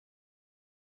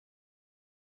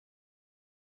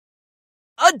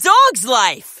A dog's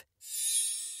life!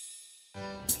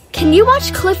 Can you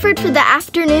watch Clifford for the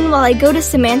afternoon while I go to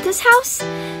Samantha's house?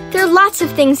 There are lots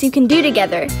of things you can do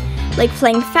together, like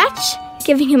playing fetch,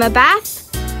 giving him a bath,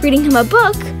 reading him a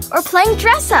book, or playing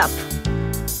dress-up.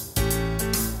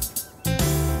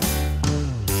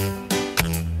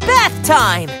 Bath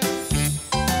time!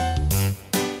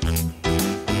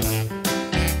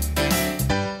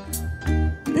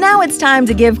 Now it's time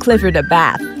to give Clifford a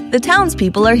bath. The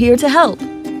townspeople are here to help.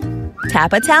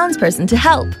 Tap a townsperson to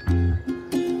help.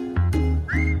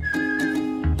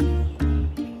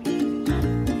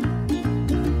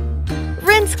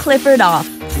 Rinse Clifford off.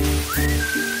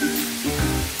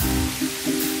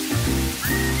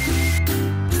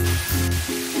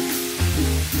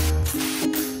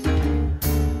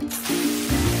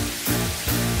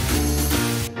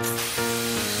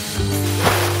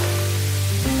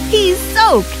 He's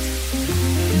soaked!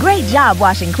 Great job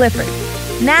washing Clifford.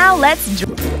 Now let's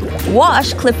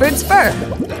wash Clifford's fur.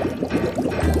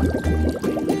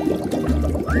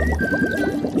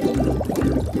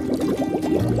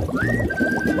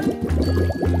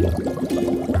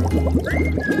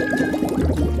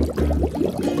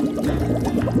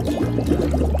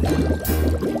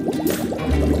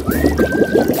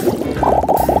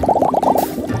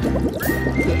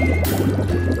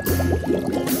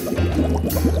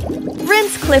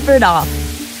 Rinse Clifford off.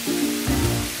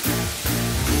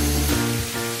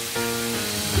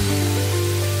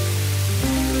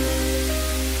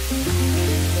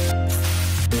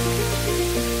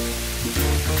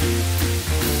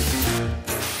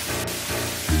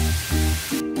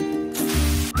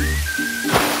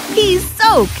 He's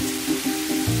soaked.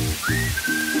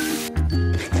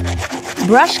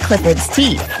 Brush Clifford's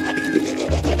teeth.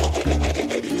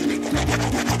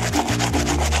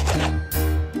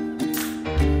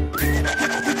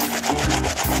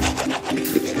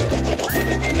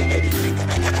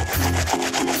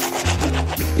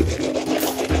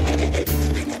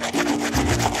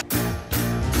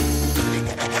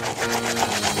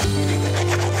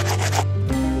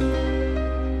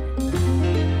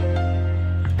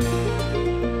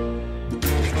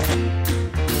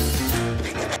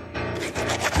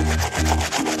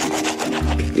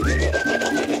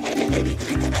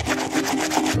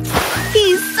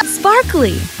 He's so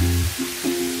sparkly.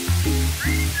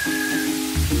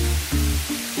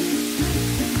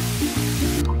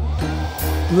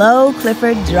 Blow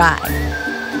Clifford dry.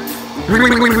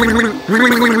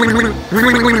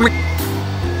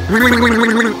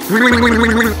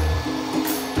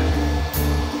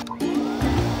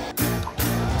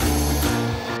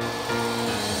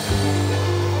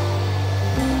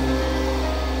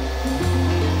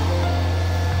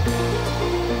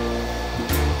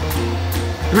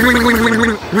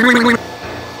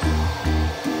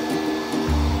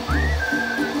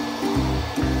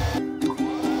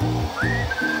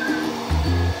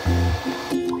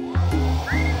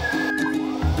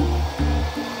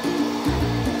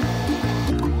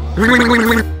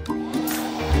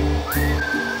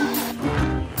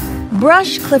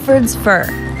 Brush Clifford's fur.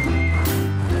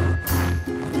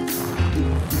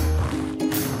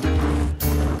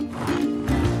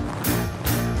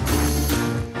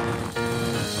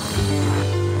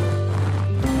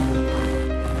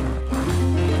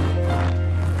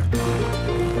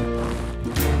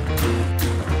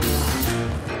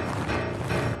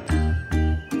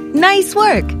 Nice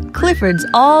work! Clifford's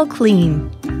all clean.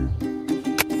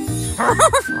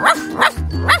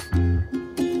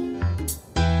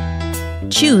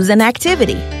 Choose an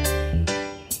activity.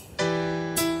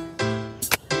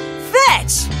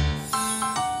 Fetch!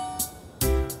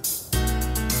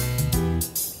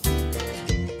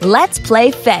 Let's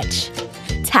play fetch.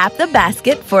 Tap the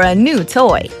basket for a new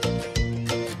toy.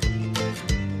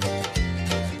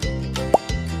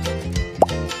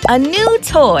 A new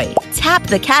toy. Tap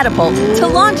the catapult to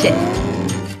launch it.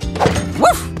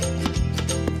 Woof!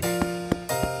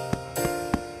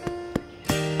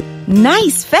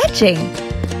 Nice fetching!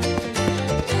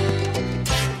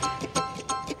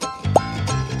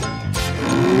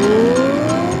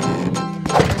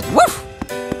 Woof!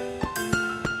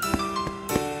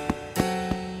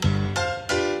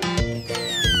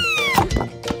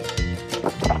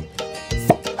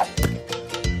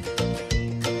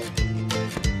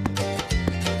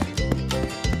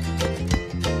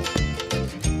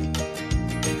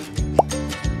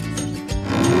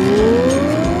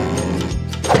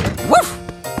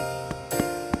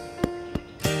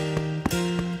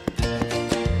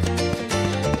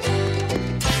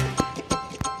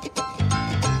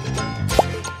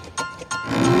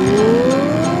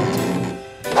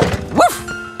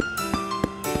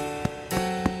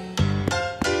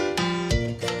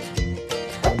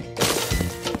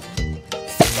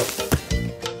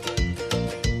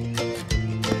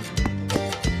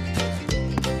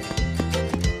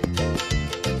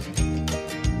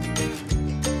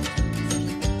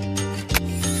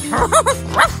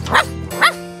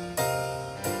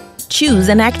 Choose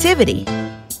an activity.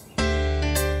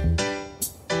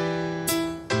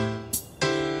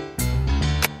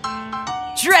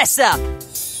 Dress up.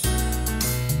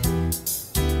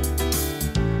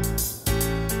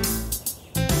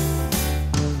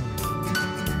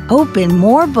 Open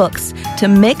more books to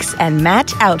mix and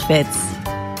match outfits.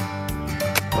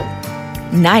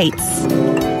 Knights.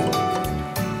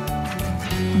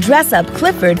 Dress up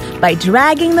Clifford by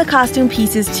dragging the costume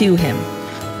pieces to him.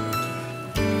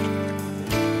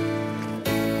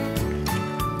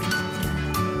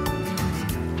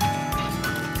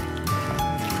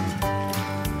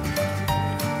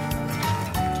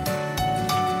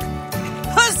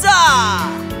 Huzzah!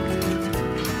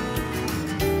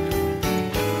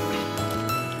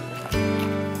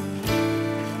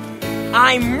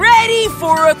 I'm ready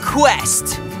for a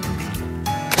quest.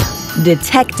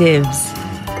 Detectives.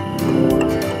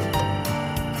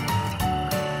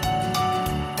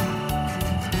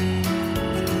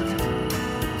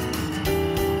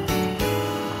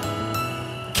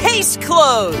 Case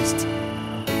closed.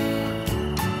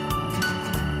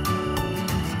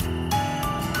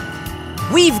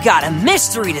 We've got a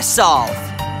mystery to solve.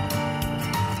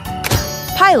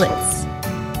 Pilots.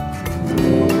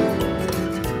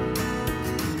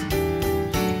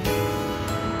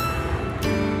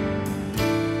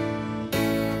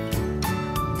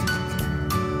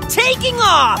 Taking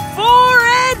off for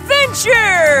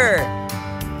adventure!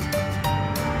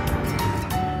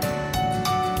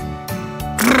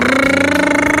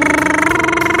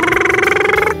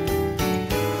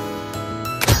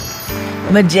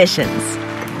 Magicians.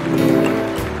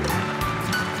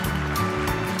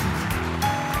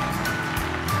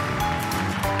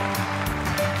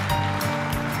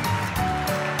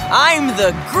 I'm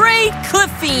the Great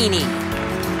Cliffini.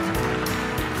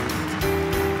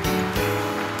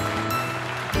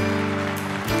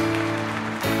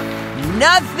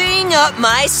 Nothing up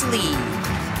my sleeve.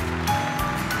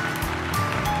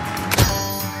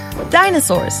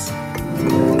 Dinosaurs.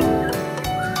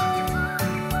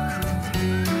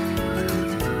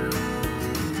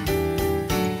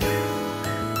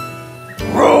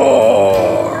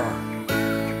 Roar!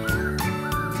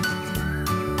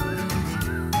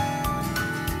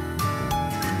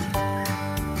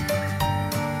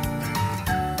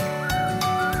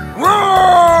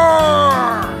 Roar!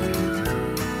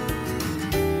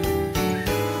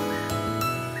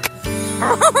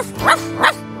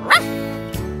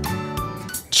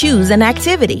 Choose an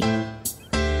activity.